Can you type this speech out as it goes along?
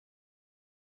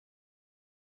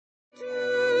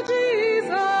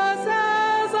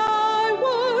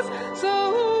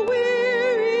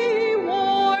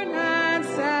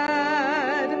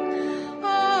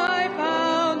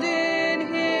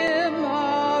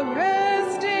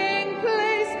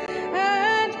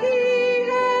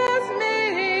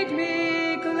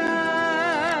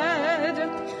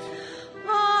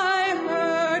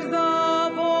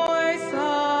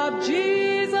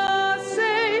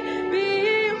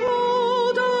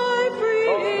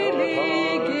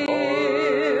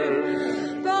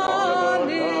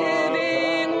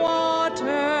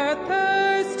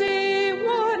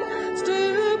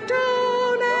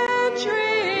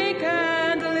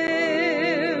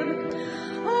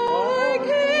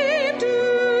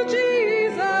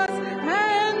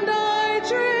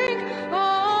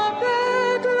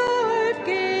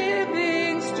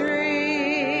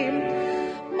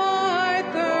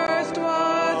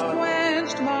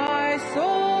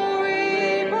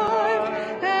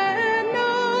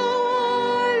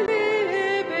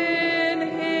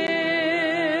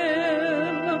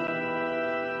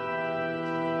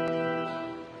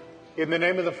In the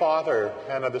name of the Father,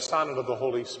 and of the Son, and of the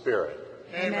Holy Spirit.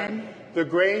 Amen. The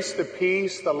grace, the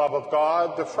peace, the love of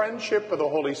God, the friendship of the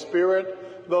Holy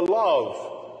Spirit, the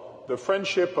love, the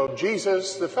friendship of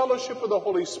Jesus, the fellowship of the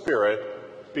Holy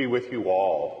Spirit be with you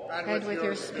all. And with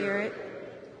your spirit.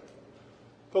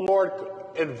 The Lord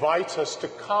invites us to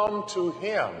come to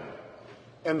him,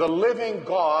 and the living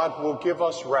God will give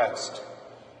us rest.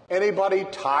 Anybody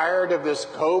tired of this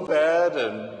COVID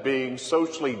and being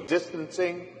socially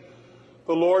distancing?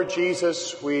 The Lord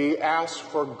Jesus, we ask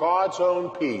for God's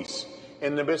own peace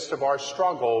in the midst of our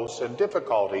struggles and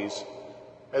difficulties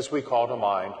as we call to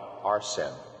mind our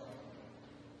sin.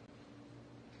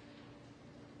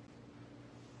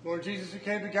 Lord Jesus, you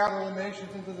came to gather the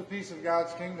nations into the peace of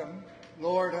God's kingdom.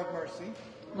 Lord, have mercy.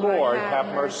 Lord, have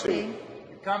mercy.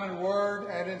 You come in word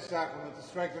and in sacrament to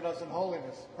strengthen us in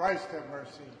holiness. Christ, have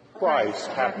mercy. Christ,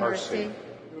 have mercy.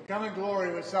 You come in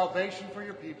glory with salvation for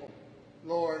your people.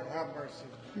 Lord, have mercy.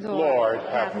 Lord,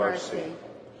 have mercy.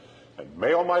 And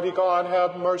may Almighty God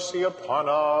have mercy upon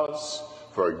us,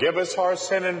 forgive us our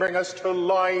sin, and bring us to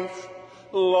life,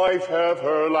 life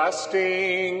everlasting.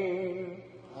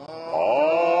 Amen.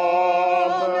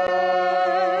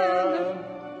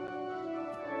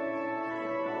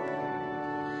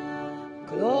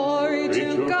 Glory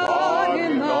to God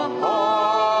in the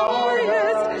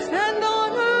highest, and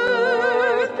on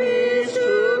earth peace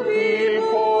to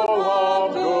people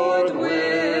of good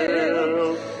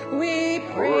will. We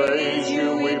praise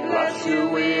you, we bless you,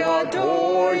 we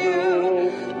adore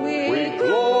you, we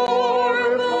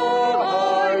glorify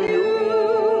you.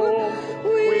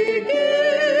 We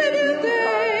give you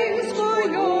thanks for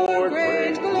your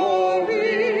great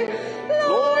glory,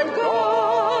 Lord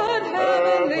God,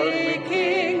 heavenly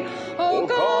King, O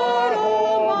God,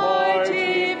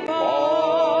 Almighty Father.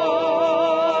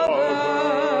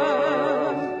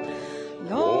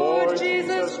 Lord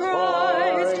Jesus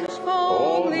Christ,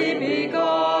 only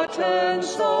begotten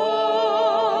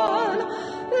Son,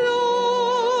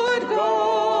 Lord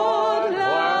God,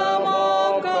 Lamb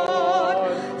of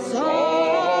God,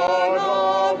 Son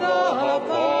of the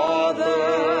Father,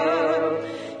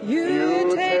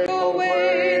 you take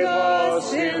away the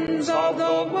sins of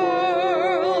the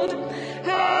world.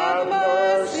 Have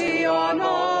mercy on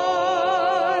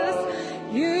us.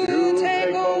 You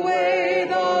take away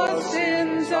the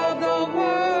sins of the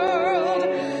world.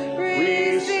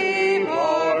 Receive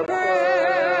our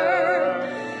prayer.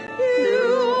 You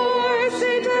are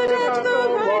seated at the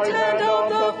right hand of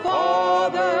the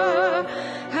Father.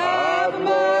 Have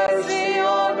mercy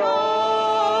on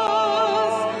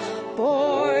us.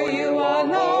 For you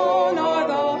alone are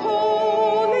the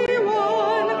Holy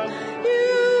One.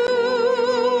 You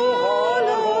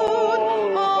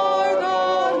alone are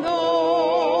the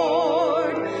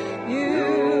Lord.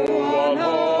 You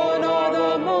alone are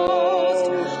the Most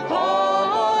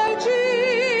High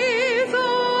Jesus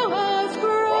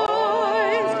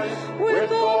Christ, with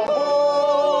the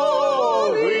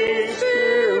Holy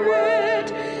Spirit,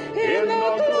 in the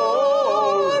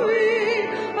glory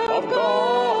of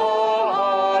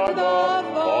God the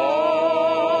Father.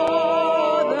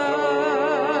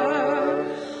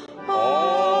 Amen.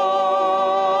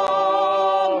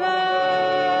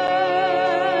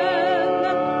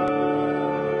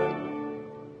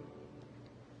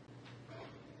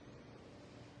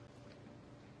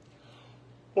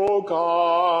 O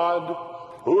God,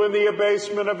 who in the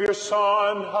abasement of your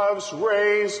Son hast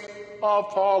raised a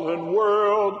fallen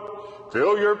world,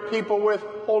 fill your people with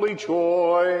holy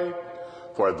joy.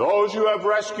 For those you have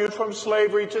rescued from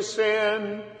slavery to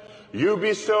sin, you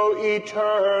bestow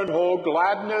eternal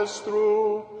gladness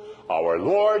through our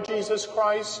Lord Jesus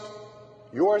Christ,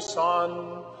 your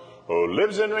Son, who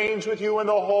lives and reigns with you in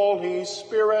the Holy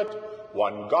Spirit,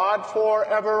 one God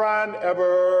forever and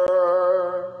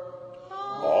ever.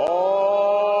 Amen.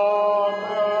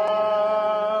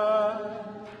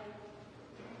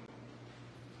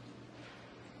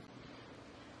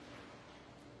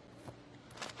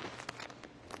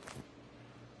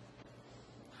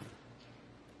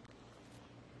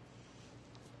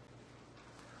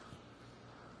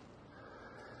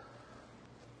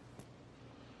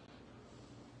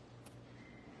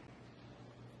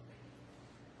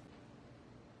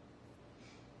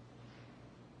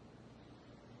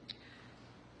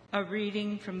 A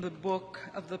reading from the book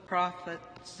of the prophet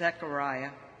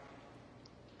Zechariah.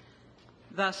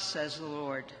 Thus says the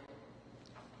Lord,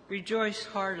 rejoice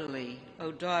heartily,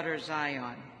 O daughter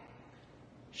Zion.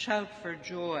 Shout for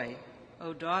joy,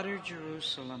 O daughter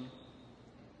Jerusalem.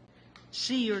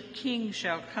 See, your king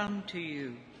shall come to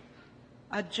you.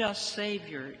 A just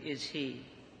Savior is he,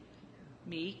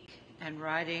 meek and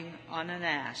riding on an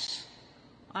ass,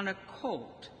 on a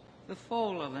colt, the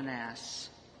foal of an ass.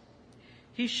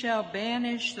 He shall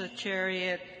banish the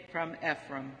chariot from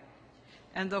Ephraim,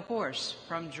 and the horse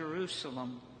from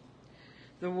Jerusalem.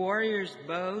 The warrior's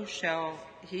bow shall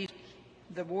be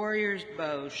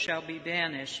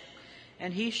banished,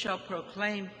 and he shall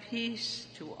proclaim peace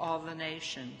to all the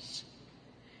nations.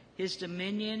 His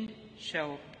dominion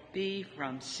shall be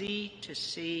from sea to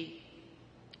sea,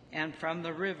 and from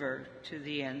the river to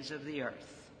the ends of the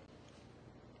earth.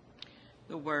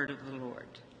 The word of the Lord.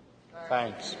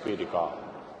 Thanks be to God.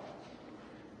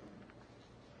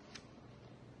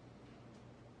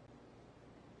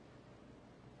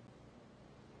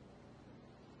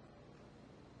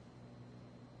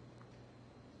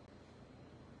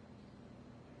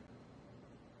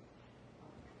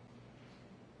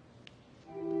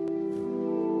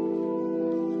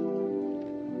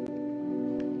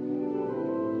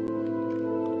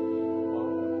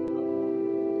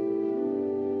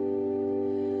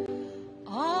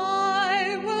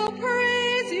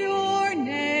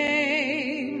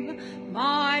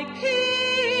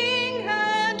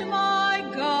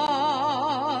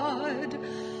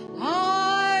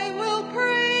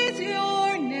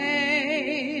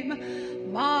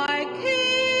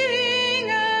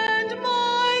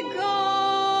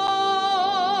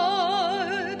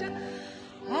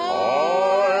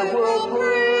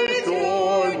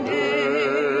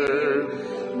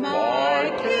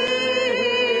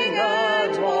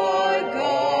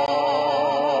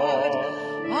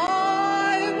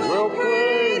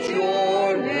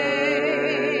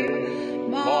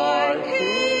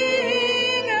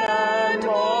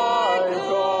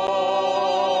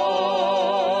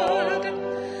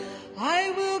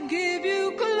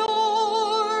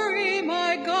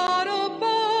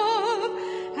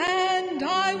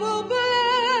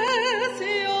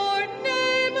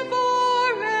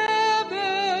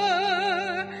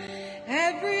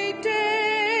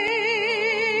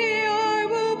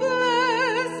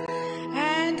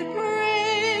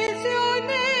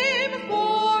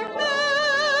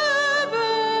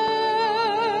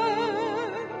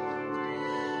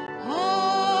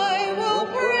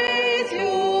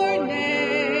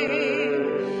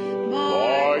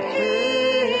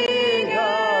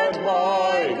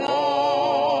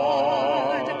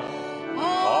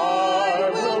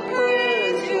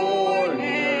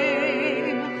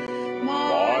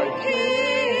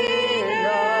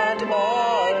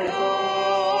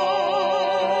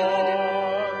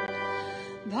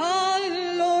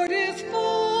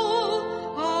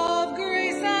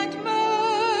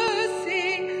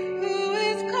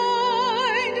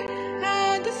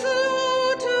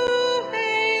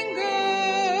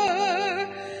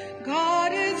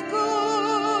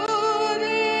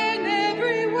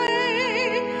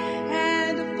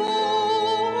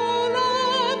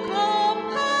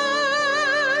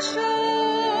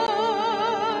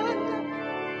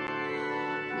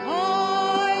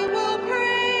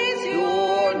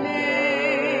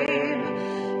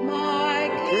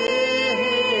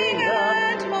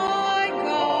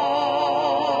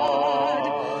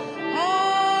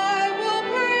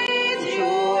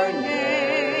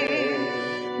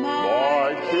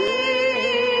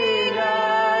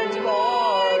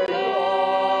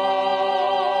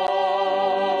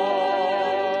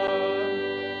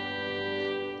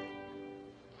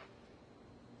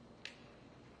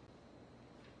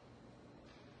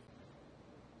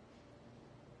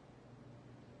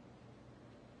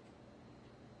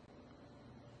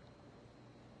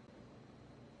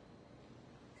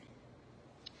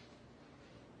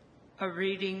 A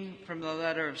reading from the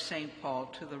letter of St. Paul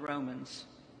to the Romans.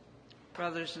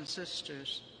 Brothers and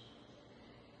sisters,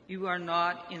 you are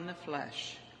not in the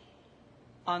flesh.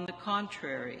 On the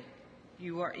contrary,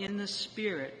 you are in the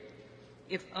Spirit,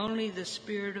 if only the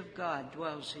Spirit of God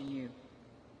dwells in you.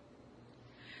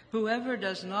 Whoever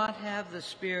does not have the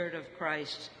Spirit of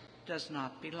Christ does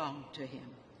not belong to him.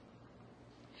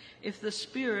 If the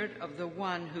Spirit of the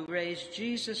one who raised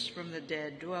Jesus from the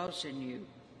dead dwells in you,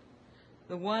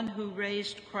 the one who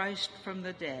raised Christ from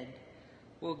the dead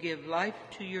will give life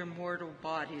to your mortal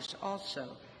bodies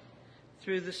also,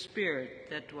 through the Spirit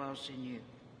that dwells in you.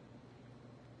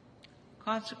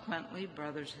 Consequently,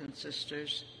 brothers and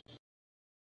sisters,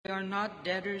 we are not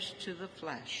debtors to the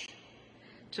flesh,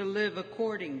 to live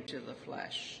according to the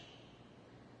flesh.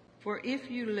 For if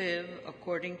you live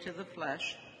according to the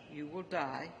flesh, you will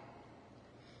die.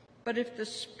 But if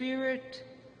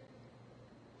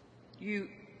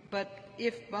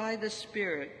by the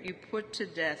Spirit you put to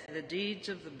death the deeds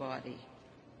of the body,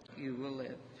 you will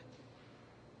live.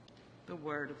 The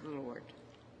word of the Lord.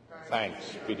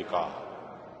 Thanks be to God.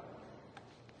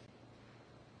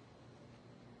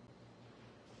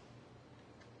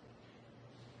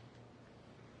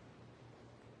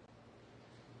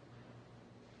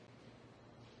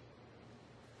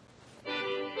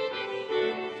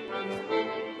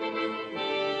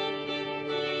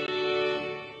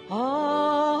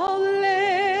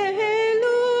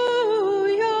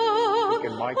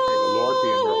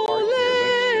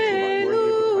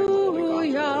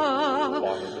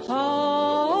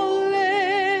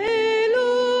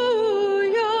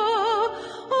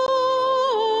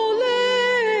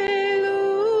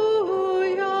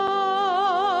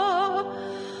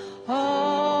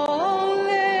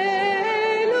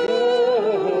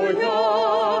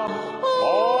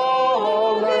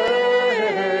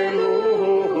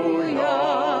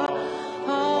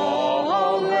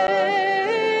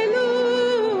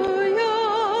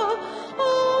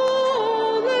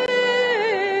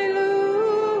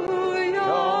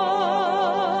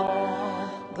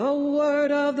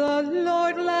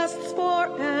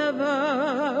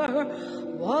 pure.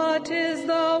 What is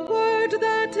the word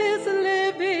that is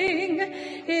living?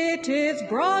 It is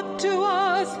brought to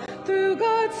us through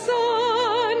God's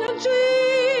Son,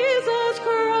 Jesus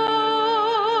Christ.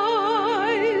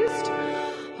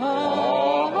 Alleluia, alleluia,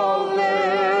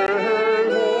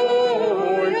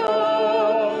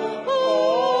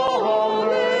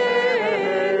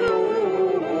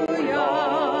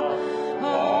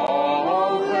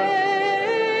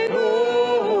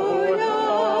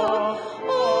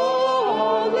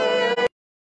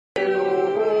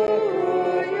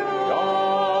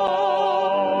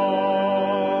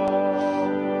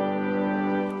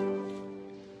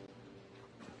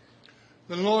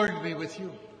 The Lord be with you.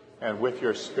 And with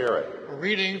your spirit. A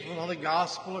reading from the Holy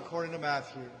Gospel according to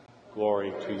Matthew.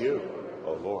 Glory to you,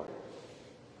 O Lord.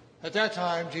 At that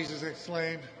time, Jesus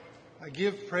exclaimed, I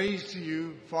give praise to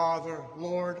you, Father,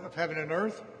 Lord of heaven and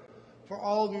earth, for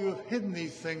all you have hidden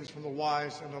these things from the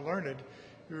wise and the learned.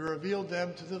 You revealed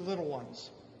them to the little ones.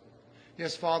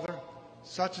 Yes, Father,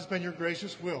 such has been your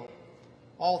gracious will.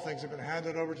 All things have been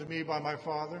handed over to me by my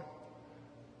Father.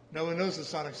 No one knows the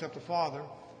Son except the Father,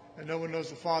 and no one knows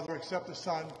the Father except the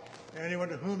Son, and anyone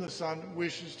to whom the Son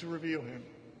wishes to reveal him.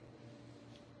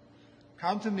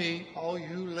 Come to me, all you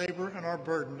who labor and are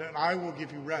burdened, and I will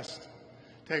give you rest.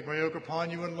 Take my yoke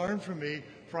upon you and learn from me,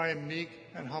 for I am meek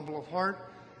and humble of heart,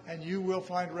 and you will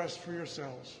find rest for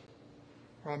yourselves.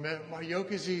 For my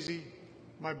yoke is easy,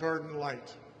 my burden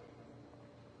light.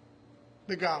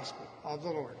 The Gospel of the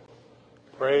Lord.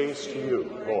 Praise to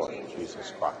you, Lord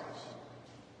Jesus Christ.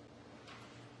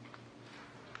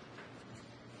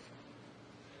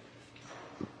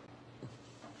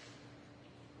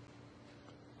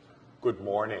 Good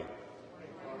morning.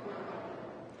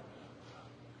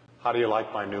 How do you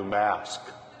like my new mask?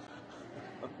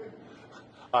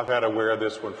 I've had to wear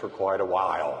this one for quite a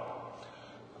while.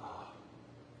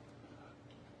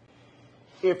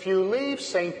 If you leave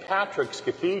St. Patrick's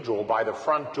Cathedral by the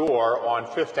front door on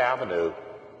Fifth Avenue,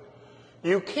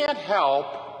 you can't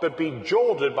help but be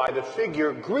jolted by the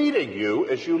figure greeting you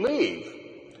as you leave.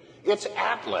 It's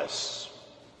Atlas.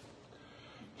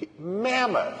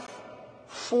 Mammoth,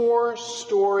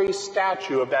 4-story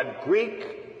statue of that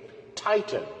Greek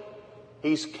Titan.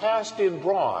 He's cast in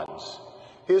bronze,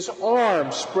 his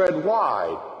arms spread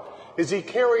wide as he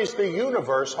carries the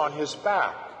universe on his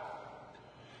back.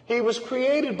 He was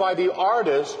created by the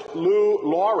artist Lou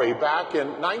Laurie back in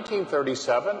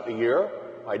 1937, the year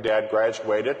my dad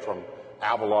graduated from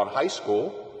Avalon High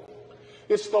School.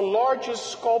 It's the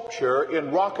largest sculpture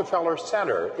in Rockefeller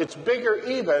Center. It's bigger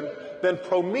even than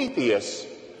Prometheus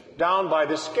down by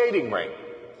the skating rink.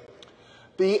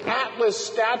 The Atlas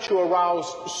statue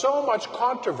aroused so much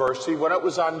controversy when it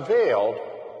was unveiled,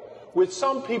 with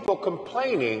some people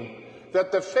complaining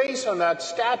that the face on that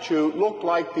statue looked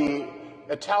like the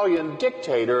Italian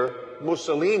dictator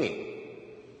Mussolini.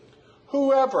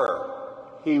 Whoever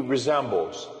he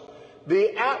resembles,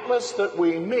 the Atlas that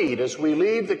we meet as we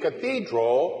leave the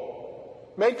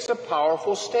cathedral makes a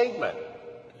powerful statement.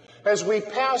 As we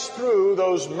pass through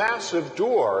those massive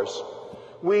doors,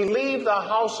 we leave the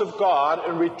house of God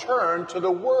and return to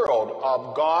the world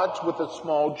of gods with a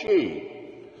small g.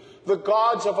 The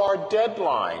gods of our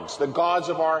deadlines, the gods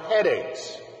of our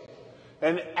headaches.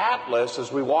 And Atlas,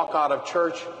 as we walk out of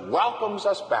church, welcomes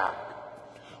us back.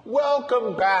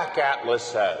 Welcome back, Atlas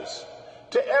says,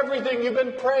 to everything you've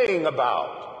been praying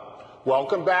about.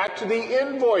 Welcome back to the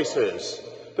invoices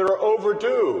that are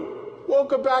overdue.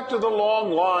 Welcome back to the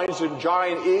long lines in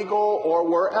Giant Eagle or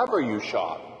wherever you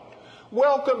shop.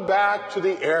 Welcome back to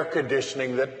the air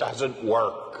conditioning that doesn't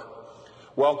work.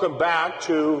 Welcome back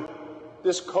to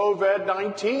this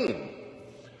COVID-19.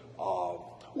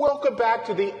 Welcome back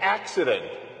to the accident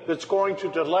that's going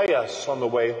to delay us on the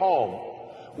way home.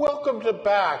 Welcome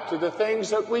back to the things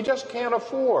that we just can't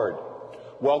afford.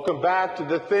 Welcome back to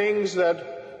the things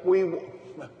that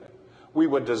we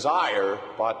would desire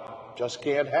but just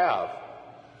can't have.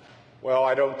 Well,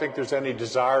 I don't think there's any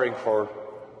desiring for,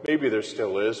 maybe there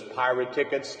still is, pirate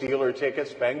tickets, Steeler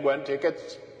tickets, Penguin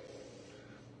tickets.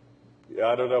 Yeah,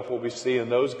 I don't know if we'll be seeing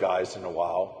those guys in a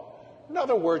while. In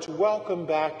other words, welcome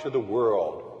back to the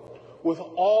world with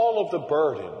all of the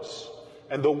burdens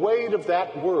and the weight of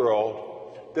that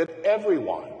world that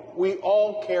everyone, we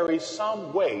all carry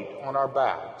some weight on our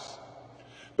backs.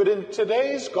 But in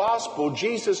today's gospel,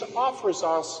 Jesus offers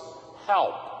us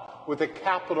help with a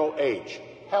capital H.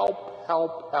 Help,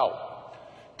 help, help.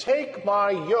 Take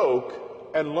my yoke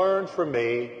and learn from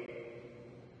me.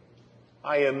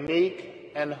 I am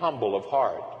meek and humble of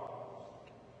heart,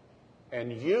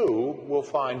 and you will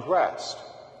find rest.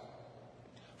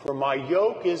 For my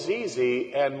yoke is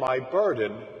easy and my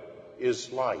burden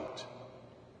is light.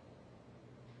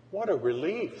 What a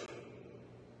relief.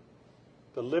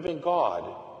 The living God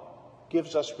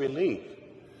gives us relief.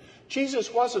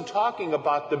 Jesus wasn't talking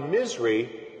about the misery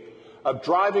of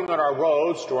driving on our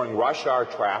roads during rush hour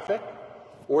traffic,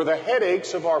 or the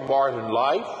headaches of our modern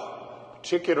life,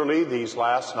 particularly these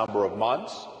last number of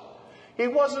months. He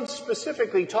wasn't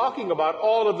specifically talking about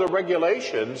all of the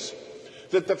regulations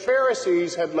that the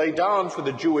Pharisees had laid down for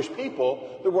the Jewish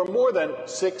people. There were more than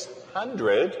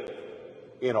 600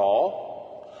 in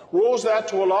all. Rules that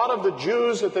to a lot of the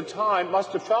Jews at the time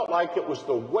must have felt like it was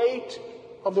the weight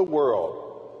of the world.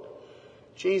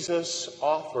 Jesus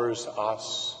offers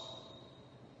us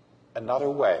another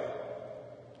way.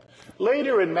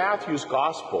 Later in Matthew's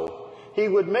Gospel, he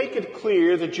would make it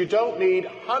clear that you don't need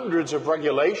hundreds of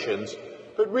regulations,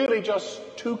 but really just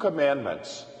 2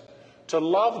 commandments: to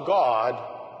love God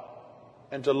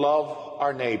and to love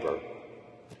our neighbor.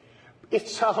 It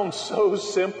sounds so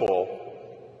simple,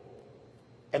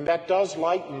 and that does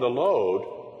lighten the load,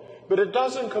 but it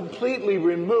doesn't completely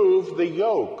remove the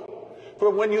yoke. For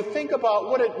when you think about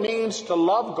what it means to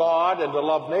love God and to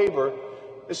love neighbor,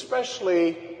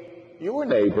 especially your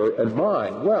neighbor and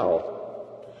mine, well,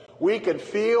 we can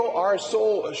feel our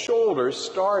shoulders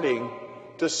starting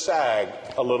to sag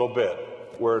a little bit.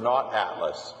 We're not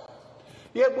Atlas.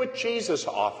 Yet what Jesus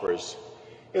offers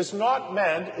is not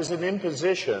meant as an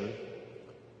imposition.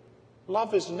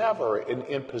 Love is never an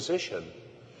imposition.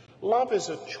 Love is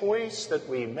a choice that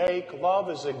we make. Love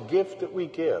is a gift that we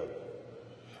give.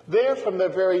 There, from the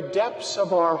very depths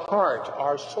of our heart,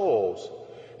 our souls,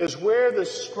 is where the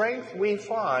strength we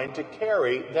find to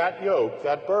carry that yoke,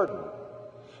 that burden.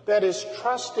 That is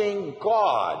trusting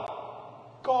God,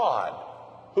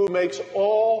 who makes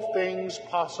all things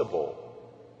possible.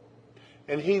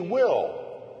 And he will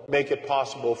make it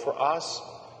possible for us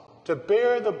to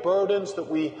bear the burdens that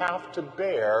we have to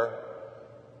bear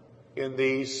in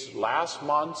these last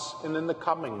months and in the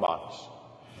coming months.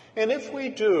 And if we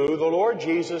do, the Lord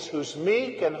Jesus, who's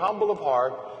meek and humble of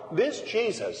heart, this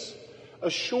Jesus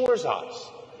assures us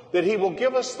that he will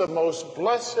give us the most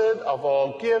blessed of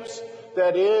all gifts,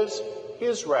 that is,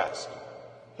 his rest,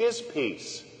 his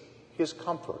peace, his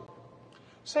comfort.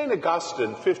 St.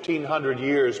 Augustine, 1,500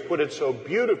 years, put it so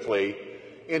beautifully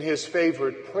in his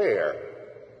favorite prayer,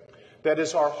 that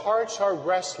is, our hearts are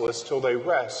restless till they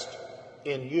rest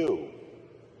in you.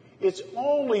 It's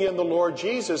only in the Lord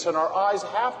Jesus, and our eyes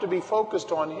have to be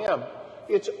focused on him.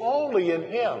 It's only in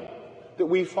him that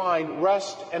we find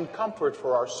rest and comfort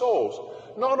for our souls.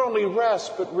 Not only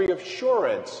rest, but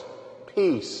reassurance,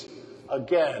 peace.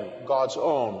 Again, God's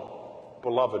own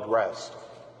beloved rest.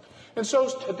 And so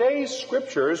today's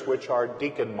scriptures, which our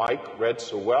Deacon Mike read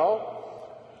so well,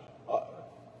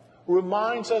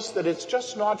 reminds us that it's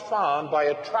just not found by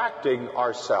attracting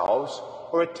ourselves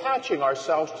or attaching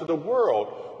ourselves to the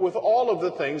world with all of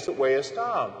the things that weigh us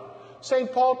down.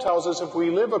 St. Paul tells us if we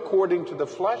live according to the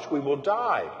flesh, we will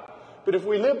die. But if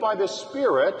we live by the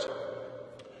Spirit,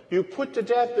 you put to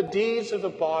death the deeds of the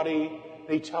body, and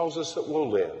he tells us that we'll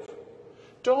live.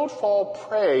 Don't fall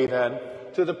prey, then,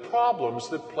 to the problems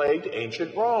that plagued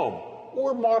ancient Rome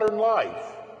or modern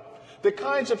life. The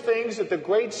kinds of things that the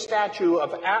great statue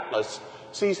of Atlas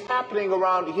sees happening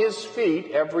around his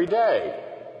feet every day.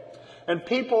 And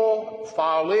people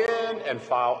file in and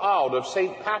file out of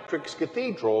St. Patrick's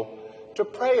Cathedral to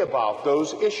pray about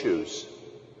those issues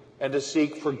and to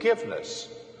seek forgiveness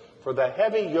for the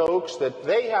heavy yokes that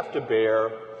they have to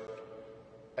bear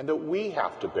and that we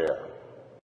have to bear.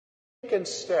 Take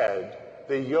instead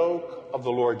the yoke of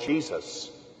the Lord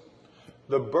Jesus,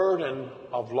 the burden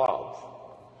of love.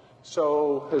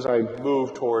 So, as I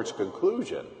move towards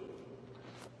conclusion,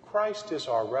 Christ is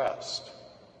our rest.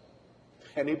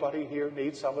 Anybody here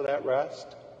need some of that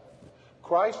rest?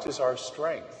 Christ is our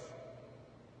strength.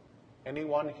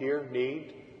 Anyone here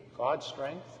need God's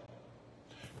strength?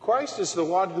 Christ is the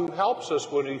one who helps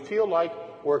us when we feel like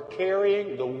we're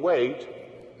carrying the weight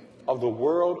of the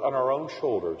world on our own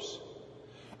shoulders.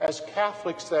 As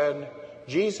Catholics, then,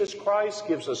 Jesus Christ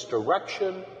gives us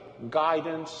direction,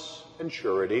 guidance, and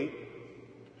surety.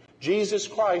 Jesus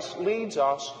Christ leads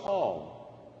us home.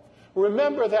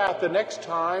 Remember that the next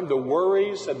time the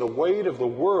worries and the weight of the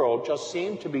world just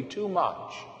seem to be too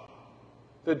much,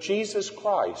 that Jesus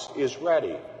Christ is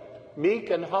ready, meek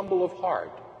and humble of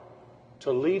heart,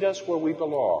 to lead us where we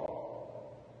belong.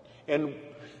 And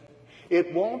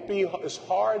it won't be as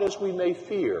hard as we may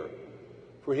fear,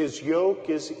 for his yoke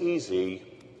is easy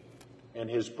and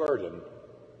his burden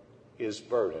is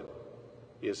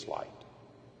light.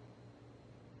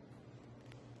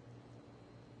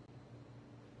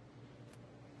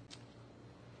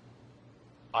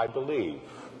 I believe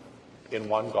in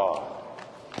one God,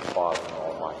 Father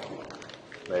Almighty,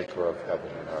 maker of heaven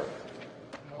and earth,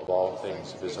 of all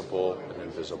things visible and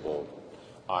invisible.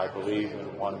 I believe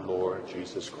in one Lord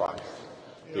Jesus Christ,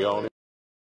 the only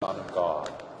Son of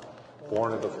God,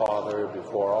 born of the Father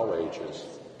before all ages,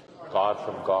 God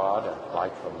from God and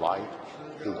light from light,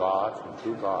 true God from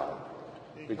true God,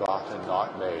 begotten,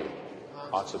 not made,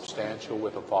 consubstantial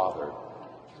with the Father.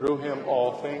 Through him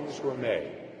all things were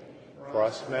made. For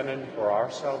us men and for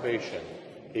our salvation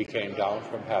he came down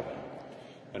from heaven,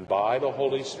 and by the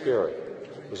Holy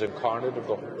Spirit was incarnate of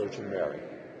the Virgin Mary,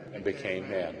 and became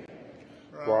man.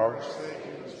 For our sake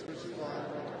he was crucified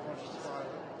under Pontius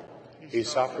Pilate. He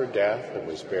suffered death and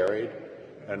was buried,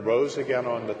 and rose again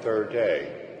on the third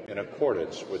day, in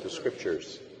accordance with the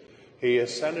Scriptures. He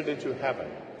ascended into heaven,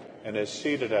 and is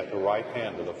seated at the right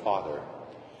hand of the Father.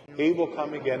 He will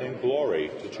come again in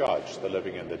glory to judge the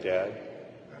living and the dead,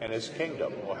 and his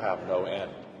kingdom will have no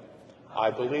end.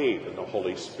 I believe in the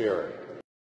Holy Spirit,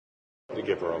 the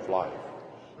giver of life,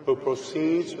 who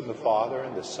proceeds from the Father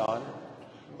and the Son,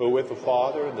 who with the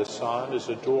Father and the Son is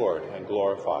adored and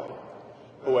glorified,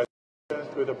 who has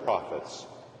spoken through the prophets.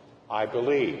 I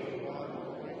believe.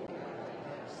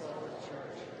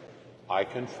 I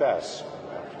confess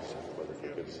baptism for the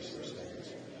forgiveness of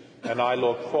sins, and I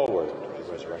look forward to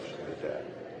the resurrection of the dead,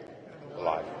 and the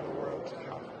life of the world to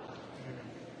come.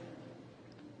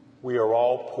 We are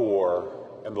all poor,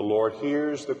 and the Lord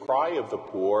hears the cry of the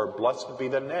poor. Blessed be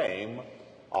the name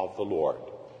of the Lord.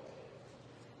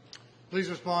 Please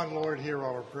respond, Lord, hear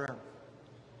our prayer.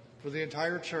 For the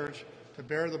entire church, to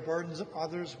bear the burdens of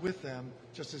others with them,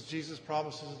 just as Jesus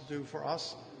promises to do for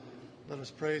us, let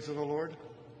us pray to the Lord.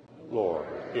 Lord,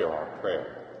 hear our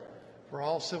prayer. For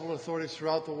all civil authorities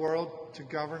throughout the world to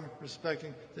govern,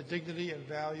 respecting the dignity and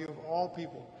value of all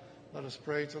people, let us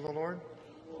pray to the Lord.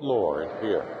 Lord,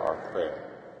 hear our prayer.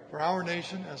 For our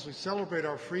nation, as we celebrate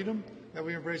our freedom, that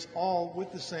we embrace all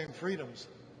with the same freedoms,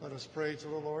 let us pray to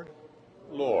the Lord.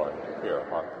 Lord, hear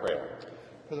our prayer.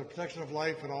 For the protection of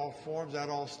life in all forms, at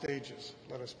all stages,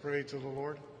 let us pray to the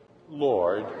Lord.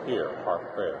 Lord, hear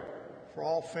our prayer. For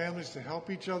all families to help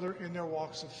each other in their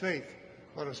walks of faith,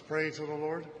 let us pray to the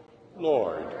Lord.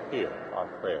 Lord, hear our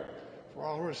prayer. For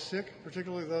all who are sick,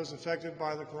 particularly those affected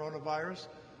by the coronavirus,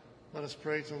 let us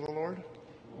pray to the Lord.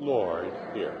 Lord,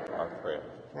 hear our prayer.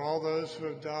 For all those who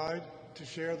have died to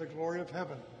share the glory of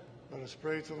heaven, let us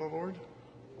pray to the Lord.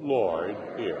 Lord,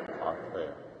 hear our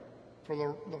prayer. For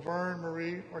Laverne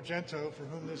Marie Argento, for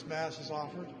whom this Mass is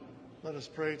offered, let us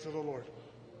pray to the Lord.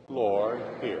 Lord,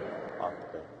 hear our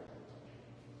prayer.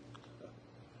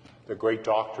 The great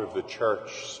doctor of the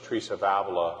Church, Teresa of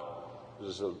Avila, this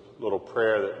is a little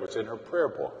prayer that was in her prayer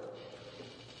book.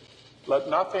 Let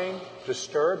nothing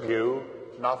disturb you,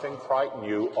 nothing frighten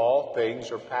you. All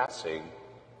things are passing.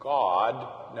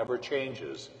 God never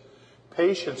changes.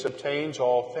 Patience obtains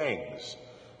all things.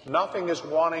 Nothing is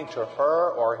wanting to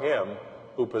her or him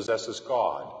who possesses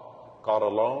God. God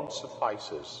alone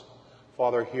suffices.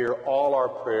 Father, hear all our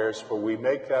prayers, for we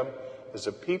make them as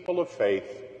a people of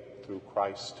faith through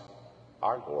Christ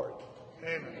our Lord.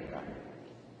 Amen. Amen.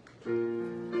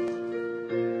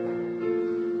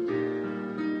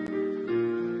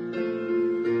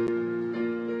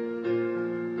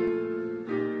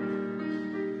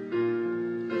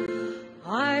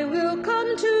 I will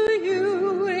come to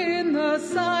you in the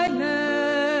silence.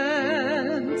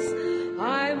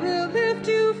 I will lift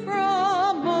you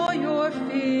from all your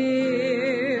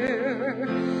fear.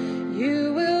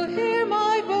 You will hear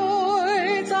my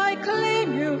voice. I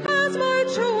claim you as my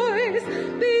choice.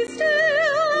 Be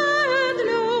still and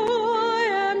know I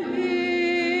am here.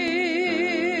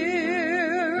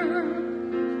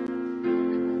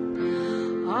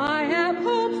 I have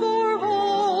hope for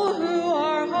all who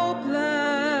are hopeless.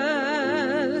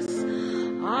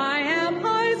 I have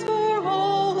eyes for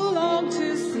all who long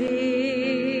to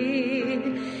see.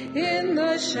 In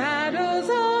the shadows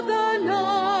of the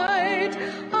night,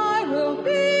 I will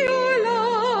be your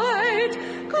light.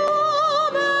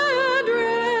 Come and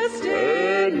rest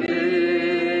in me.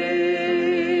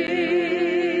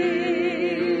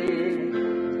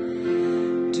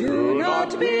 Do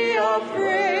not be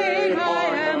afraid,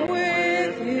 I am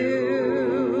with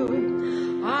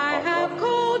you. I have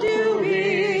called you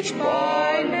each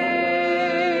by name.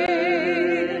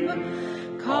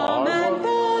 Come and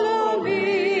follow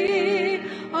me,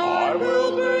 I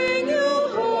will bring you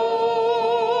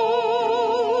home.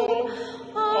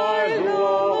 I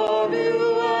love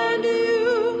you and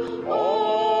you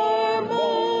are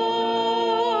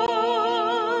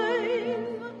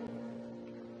mine.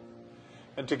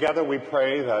 And together we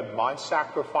pray that my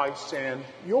sacrifice and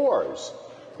yours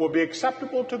will be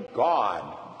acceptable to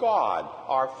God,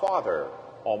 our Father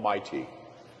Almighty.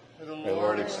 May the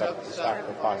Lord accept the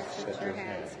sacrifice at your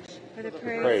hands, for the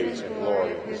praise and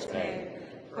glory of his name,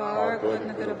 for our good and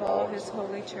the good of all his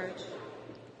holy church.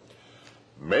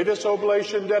 May this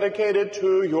oblation dedicated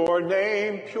to your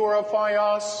name purify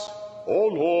us, O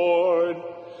Lord,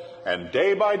 and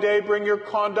day by day bring your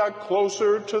conduct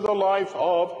closer to the life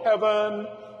of heaven,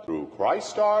 through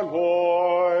Christ our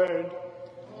Lord.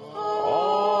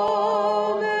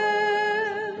 Amen.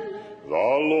 The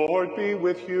Lord be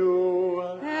with you.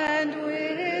 And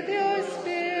with your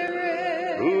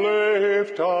spirit.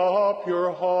 Lift up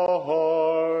your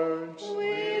hearts.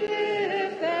 We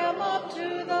lift them up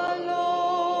to the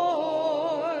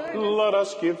Lord. Let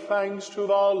us give thanks to the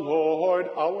Lord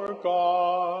our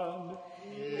God.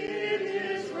 It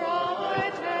is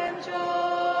right and just.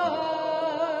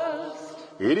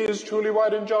 It is truly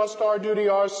right and just, our duty,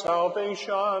 our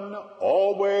salvation,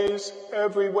 always,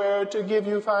 everywhere to give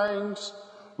you thanks,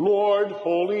 Lord,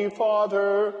 Holy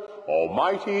Father,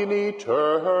 Almighty and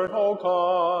eternal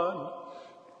God.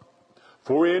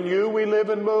 For in you we live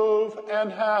and move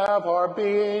and have our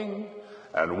being,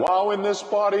 and while in this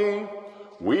body,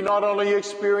 we not only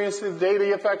experience the daily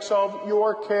effects of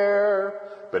your care,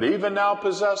 but even now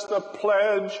possess the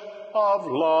pledge of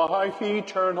life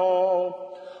eternal.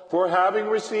 For having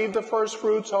received the first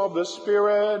fruits of the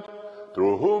Spirit,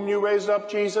 through whom you raised up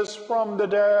Jesus from the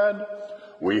dead,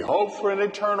 we hope for an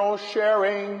eternal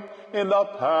sharing in the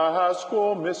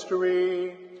Paschal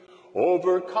mystery.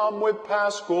 Overcome with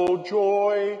Paschal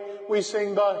joy, we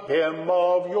sing the hymn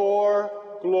of your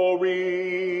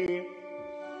glory.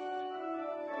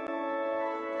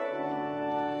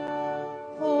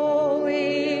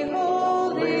 Holy,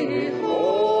 holy,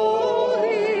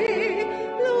 holy,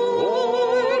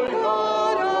 Lord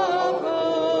God of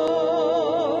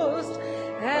hosts,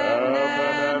 heaven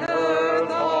and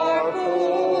earth are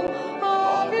full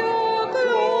of your glory.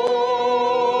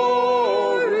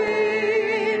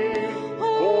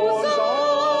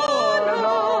 Hosanna,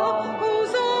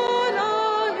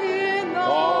 Hosanna in the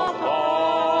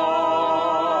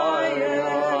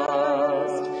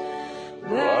highest.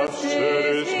 Blessed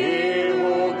is he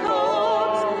who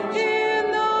comes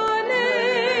in the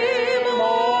name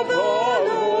of the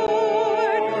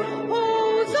Lord.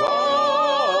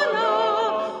 Hosanna,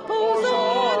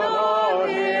 Hosanna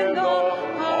in the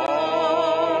highest.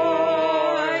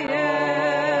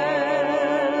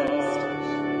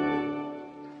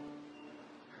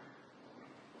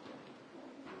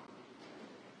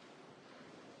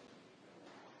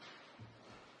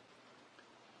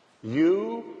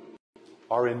 You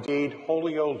are indeed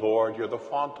holy, O Lord. You're the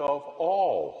font of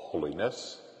all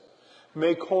holiness.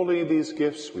 Make holy these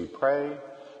gifts, we pray.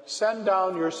 Send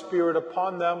down your Spirit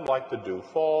upon them like the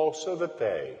dewfall, so that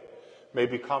they may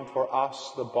become for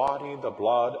us the body, the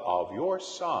blood of your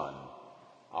Son,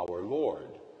 our Lord,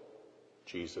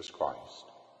 Jesus Christ.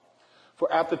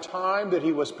 For at the time that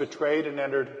he was betrayed and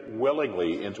entered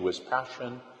willingly into his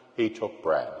passion, he took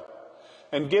bread.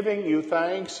 And giving you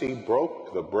thanks, he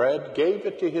broke the bread, gave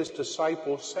it to his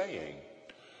disciples, saying,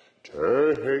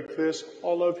 Take this,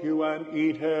 all of you, and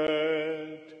eat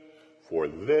it, for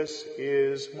this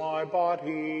is my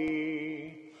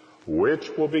body, which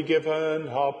will be given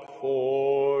up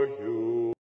for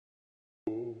you.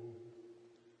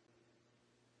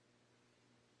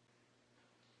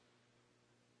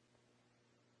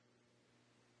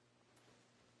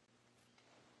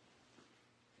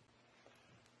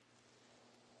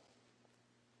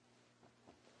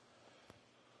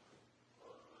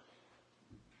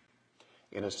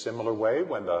 In a similar way,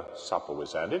 when the supper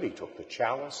was ended, he took the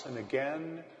chalice, and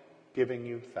again, giving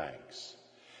you thanks,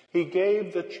 he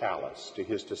gave the chalice to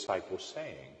his disciples,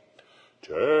 saying,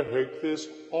 Take this,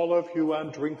 all of you,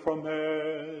 and drink from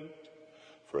it,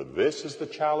 for this is the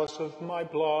chalice of my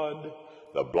blood,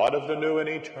 the blood of the new and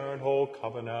eternal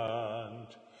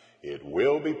covenant. It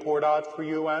will be poured out for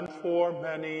you and for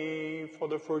many for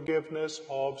the forgiveness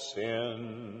of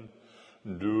sin.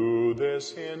 Do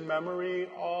this in memory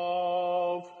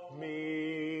of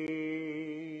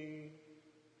me.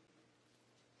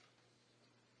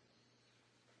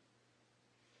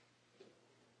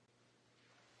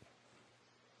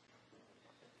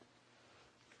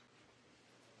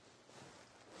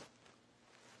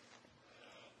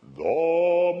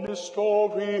 The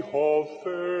mystery of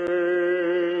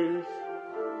faith.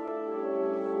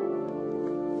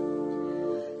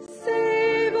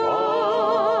 Save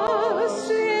us,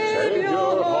 Savior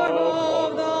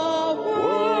of the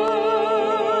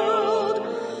world,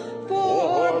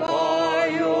 for by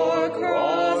your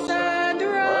cross and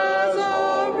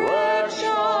resurrection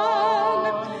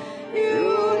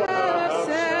you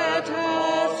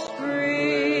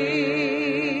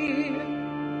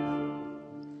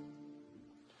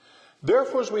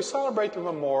Therefore, as we celebrate the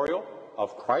memorial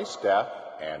of Christ's death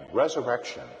and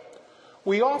resurrection,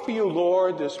 we offer you,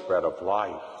 Lord, this bread of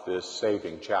life, this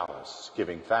saving chalice,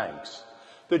 giving thanks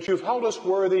that you've held us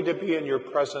worthy to be in your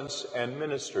presence and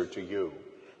minister to you.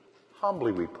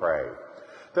 Humbly we pray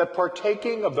that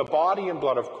partaking of the body and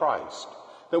blood of Christ,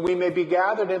 that we may be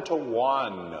gathered into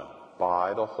one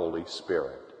by the Holy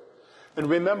Spirit. And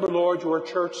remember, Lord, your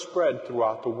church spread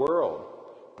throughout the world.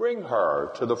 Bring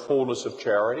her to the fullness of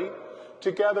charity,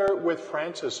 together with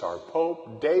Francis, our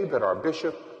Pope, David, our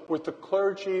Bishop, with the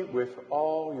clergy, with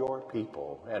all your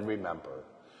people. And remember,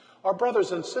 our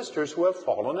brothers and sisters who have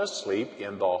fallen asleep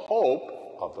in the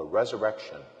hope of the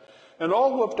resurrection. And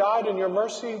all who have died in your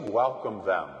mercy, welcome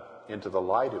them into the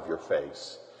light of your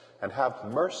face. And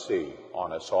have mercy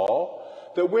on us all,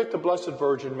 that with the Blessed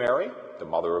Virgin Mary, the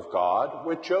Mother of God,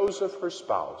 with Joseph, her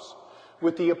spouse,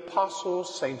 with the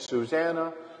apostles, Saint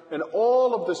Susanna, and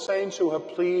all of the saints who have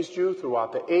pleased you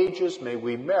throughout the ages, may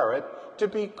we merit to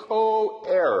be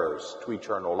co-heirs to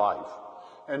eternal life,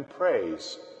 and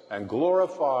praise and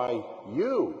glorify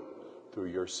you through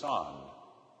your Son,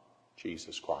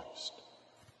 Jesus Christ.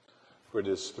 For it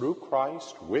is through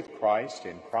Christ, with Christ,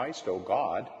 in Christ, O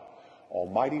God,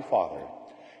 Almighty Father,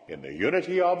 in the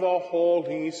unity of the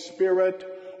Holy Spirit,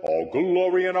 all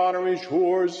glory and honor is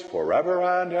yours forever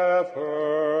and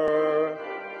ever.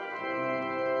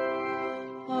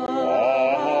 Amen.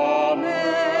 Amen.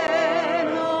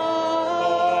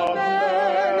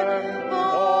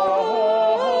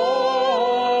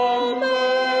 Amen.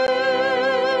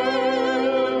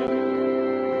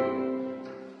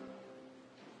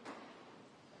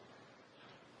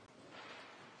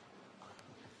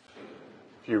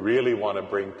 If you really want to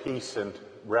bring peace and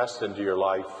rest into your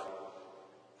life,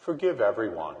 forgive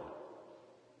everyone.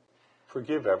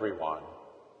 Forgive everyone.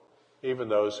 Even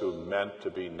those who meant to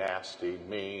be nasty,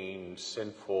 mean,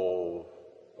 sinful,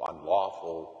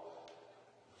 unlawful.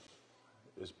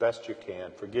 As best you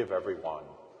can, forgive everyone.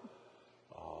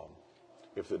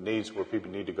 If it needs where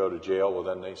people need to go to jail, well,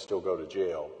 then they still go to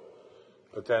jail.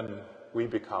 But then we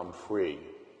become free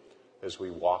as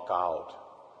we walk out.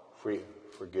 Free.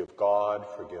 Forgive God,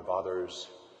 forgive others,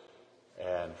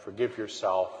 and forgive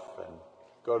yourself, and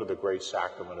go to the great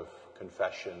sacrament of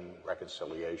confession,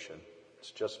 reconciliation.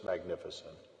 It's just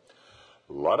magnificent.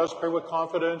 Let us pray with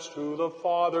confidence to the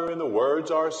Father in the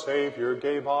words our Savior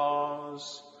gave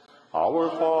us. Our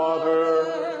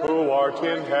Father, who art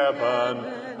in heaven,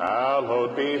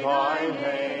 hallowed be thy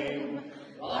name.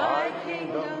 Thy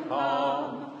kingdom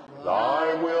come,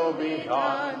 thy will be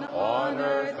done on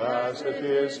earth as it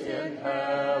is in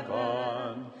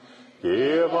heaven.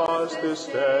 Give us this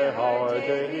day our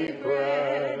daily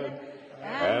bread,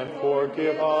 and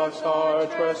forgive us our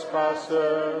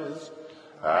trespasses,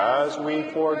 as we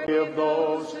forgive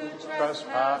those who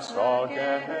trespass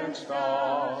against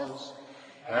us.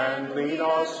 And lead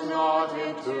us not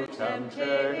into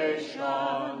temptation,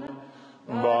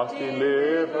 but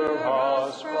deliver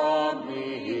us from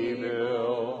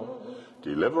evil.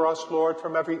 Deliver us, Lord,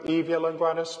 from every evil, and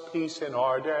grant us peace in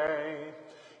our day.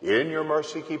 In your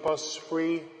mercy, keep us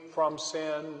free from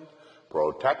sin.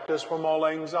 Protect us from all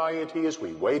anxiety as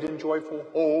we wait in joyful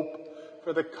hope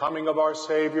for the coming of our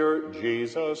Savior,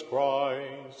 Jesus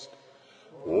Christ.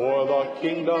 For the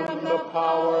kingdom, the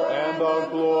power, and the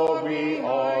glory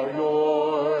are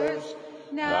yours,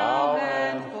 now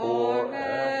and forever.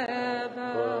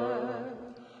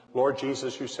 Lord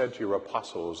Jesus, you said to your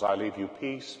apostles, I leave you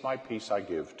peace, my peace I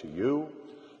give to you.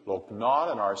 Look not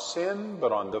on our sin,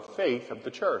 but on the faith of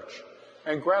the church,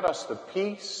 and grant us the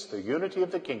peace, the unity of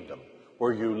the kingdom,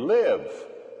 where you live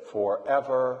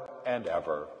forever and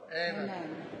ever.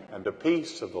 Amen. And the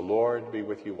peace of the Lord be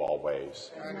with you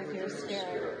always. And with your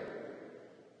spirit.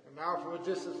 And now from a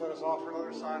distance, let us offer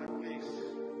another sign of peace.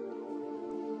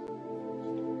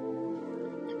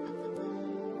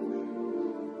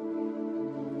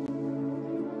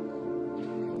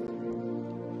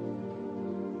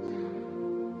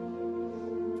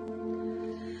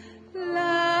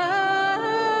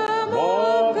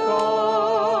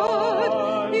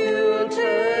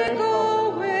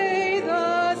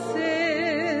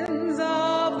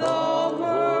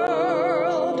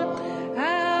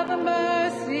 Have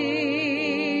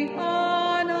mercy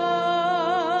on us.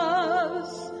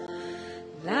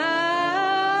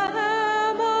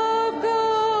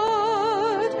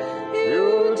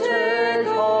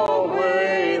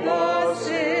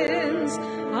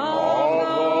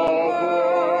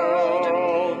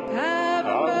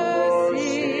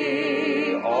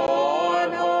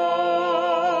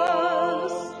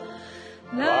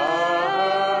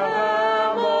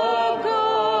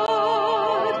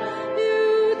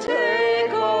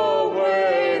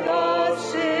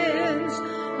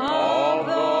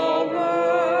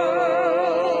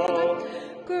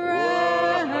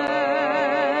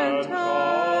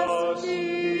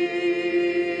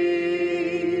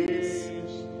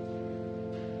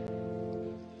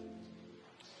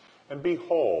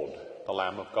 Behold the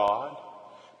Lamb of God.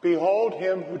 Behold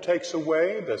him who takes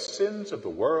away the sins of the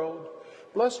world.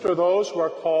 Blessed are those who are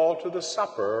called to the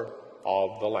supper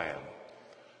of the Lamb.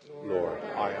 Lord,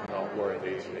 I am not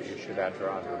worthy that you should enter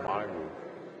under my roof.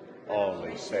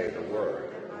 Only say the word,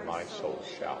 and my soul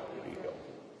shall be healed.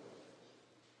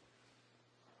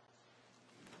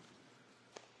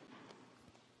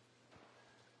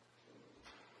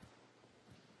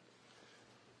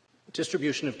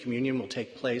 Distribution of communion will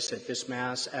take place at this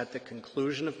Mass at the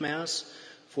conclusion of Mass.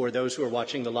 For those who are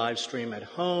watching the live stream at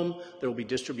home, there will be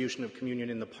distribution of communion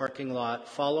in the parking lot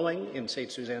following, in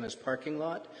St. Susanna's parking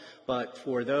lot. But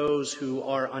for those who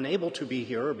are unable to be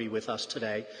here or be with us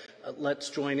today, let's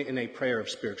join in a prayer of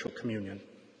spiritual communion.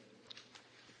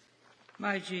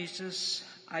 My Jesus,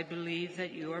 I believe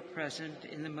that you are present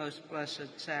in the most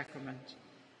blessed sacrament.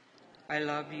 I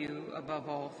love you above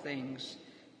all things,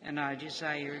 and I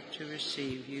desire to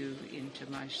receive you into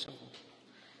my soul.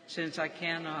 Since I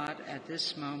cannot at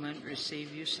this moment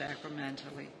receive you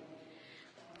sacramentally,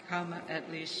 come at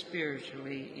least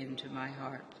spiritually into my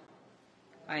heart.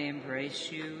 I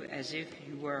embrace you as if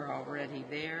you were already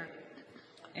there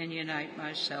and unite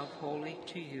myself wholly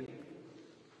to you.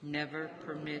 Never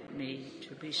permit me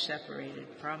to be separated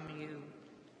from you.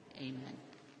 Amen.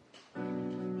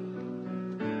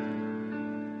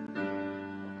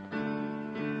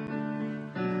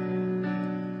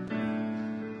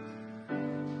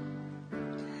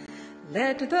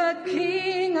 Let the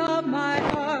King of my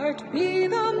heart be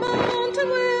the mountain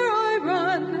where I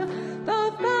run,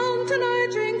 the fountain I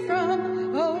drink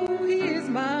from, oh, he is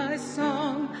my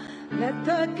song. Let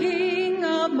the King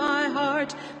of my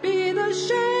heart be the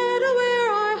shadow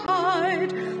where I hide,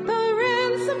 the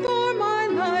ransom for my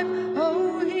life,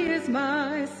 oh, he is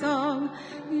my song.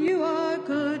 You are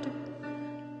good,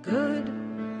 good,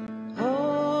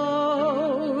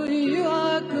 oh, you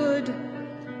are good,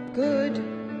 good.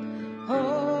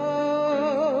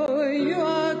 Oh, you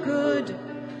are good,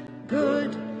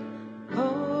 good.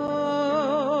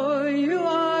 Oh, you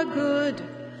are good,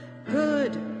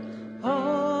 good.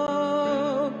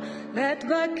 Oh, let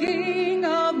the King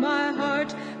of my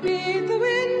heart be the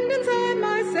wind inside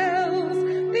my sails,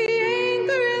 the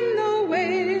anchor in the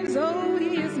waves. Oh,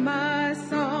 he is my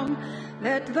song.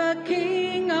 Let the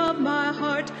King of my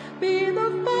heart be the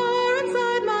fire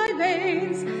inside my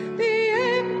veins, the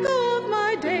echo of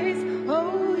my days.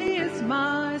 Oh, he is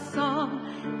my song.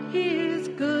 He is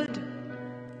good,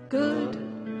 good.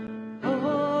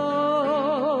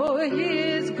 Oh, he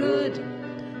is good,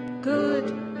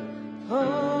 good.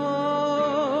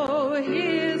 Oh,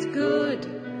 he is good,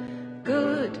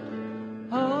 good.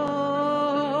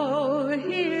 Oh,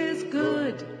 he is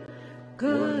good,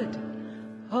 good.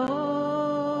 Oh.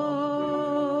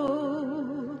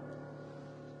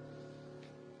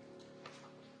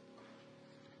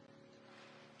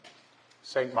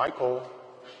 Saint Michael,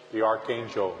 the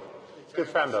archangel,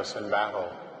 defend us in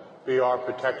battle. Be our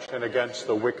protection against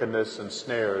the wickedness and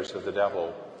snares of the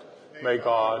devil. May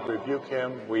God rebuke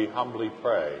him, we humbly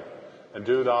pray. And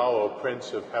do thou, O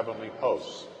Prince of heavenly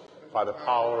hosts, by the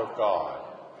power of God,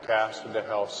 cast into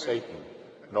hell Satan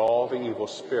and all the evil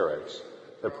spirits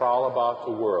that prowl about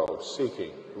the world,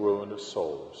 seeking the ruin of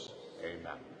souls.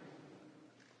 Amen.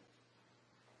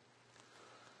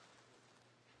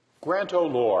 Grant, O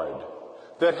Lord,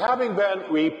 that having been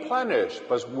replenished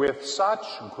with such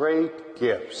great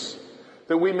gifts,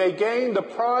 that we may gain the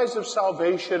prize of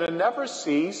salvation and never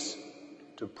cease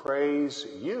to praise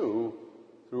you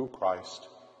through Christ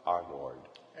our Lord.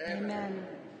 Amen.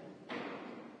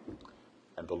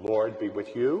 And the Lord be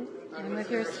with you. And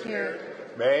with your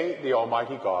spirit. May the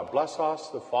Almighty God bless us,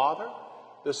 the Father,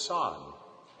 the Son,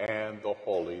 and the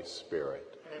Holy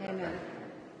Spirit. Amen.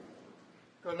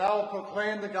 Go now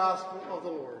proclaim the gospel of the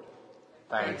Lord.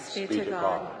 Thanks be to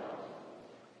God.